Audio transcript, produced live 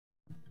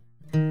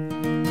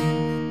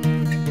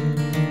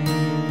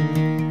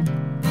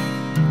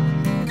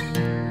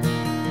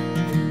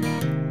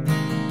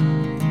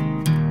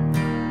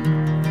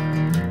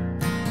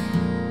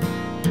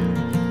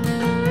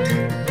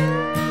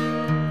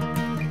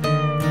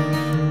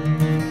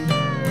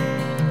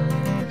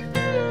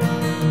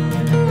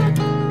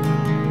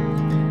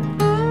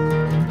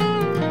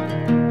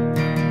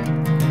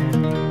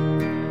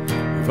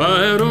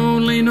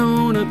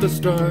the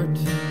start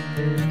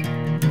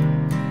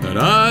that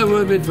I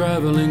would be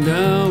traveling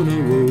down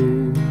a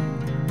road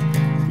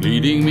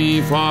leading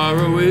me far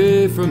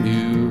away from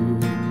you.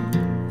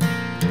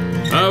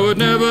 I would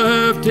never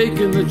have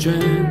taken the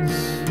chance,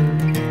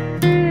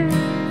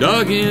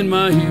 dug in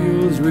my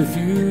heels,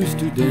 refused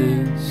to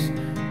dance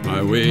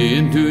my way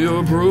into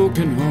your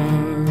broken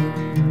heart.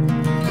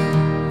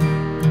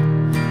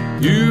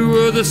 You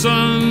were the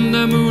sun,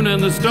 the moon,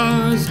 and the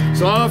stars,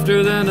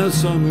 softer than a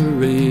summer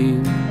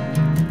rain.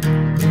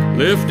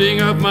 Lifting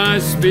up my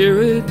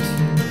spirit,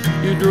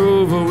 you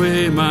drove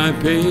away my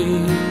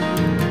pain.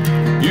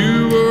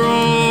 You were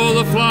all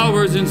the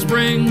flowers in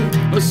spring,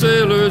 a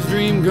sailor's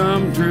dream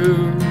come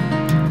true.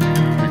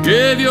 You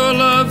gave your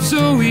love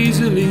so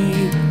easily,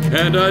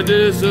 and I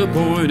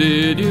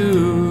disappointed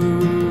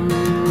you.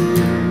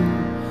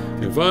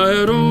 If I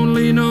had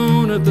only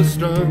known at the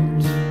start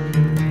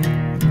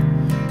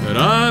that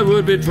I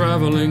would be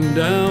traveling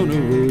down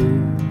a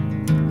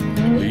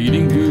road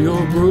leading to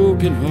your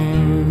broken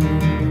heart.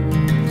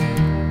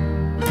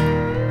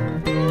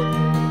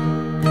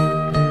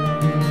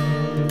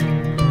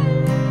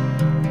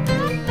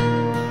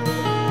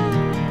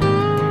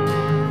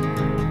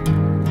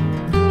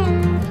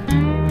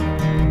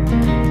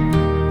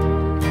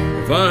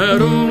 If I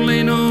had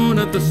only known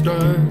at the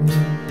start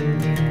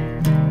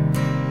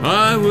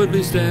I would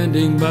be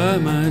standing by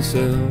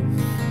myself,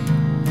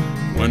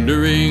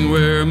 wondering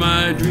where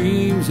my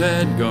dreams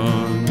had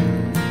gone.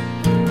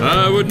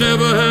 I would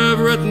never have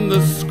written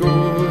the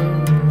score,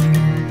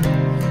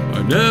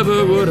 I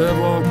never would have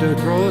walked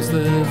across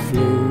that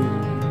floor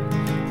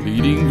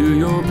leading to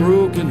your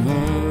broken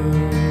heart.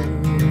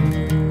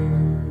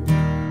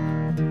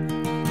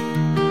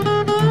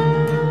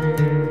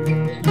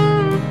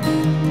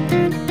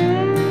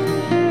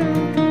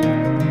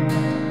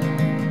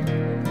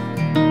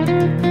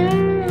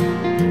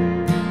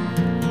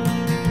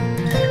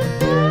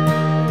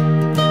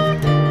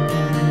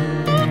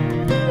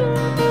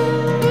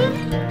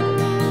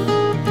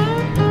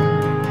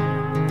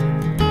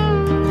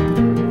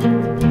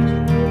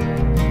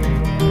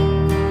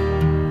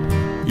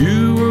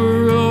 You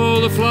were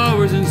all the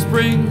flowers in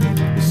spring,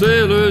 the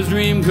sailor's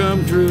dream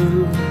come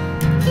true.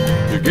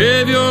 You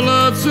gave your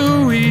love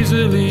so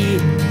easily,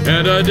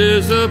 and I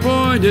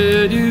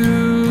disappointed you.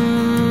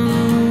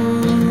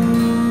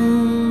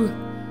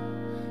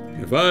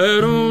 If I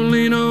had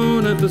only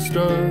known at the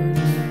start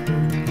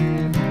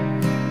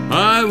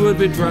I would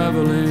be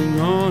traveling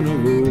on a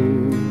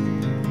road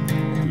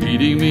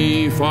leading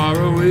me far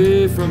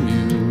away from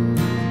you,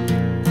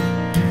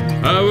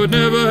 I would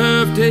never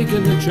have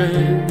taken the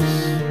chance,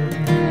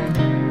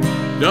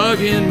 dug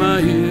in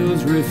my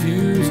heels,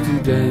 refused to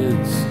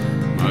dance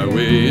my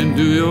way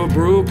into your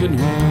broken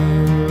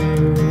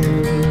heart.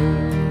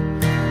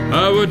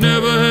 I would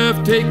never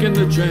have taken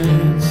the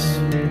chance,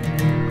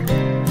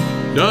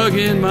 dug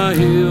in my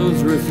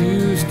heels,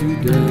 refused to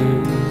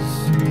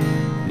dance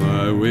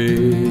my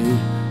way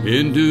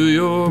into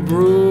your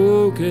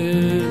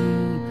broken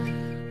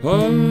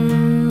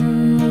heart.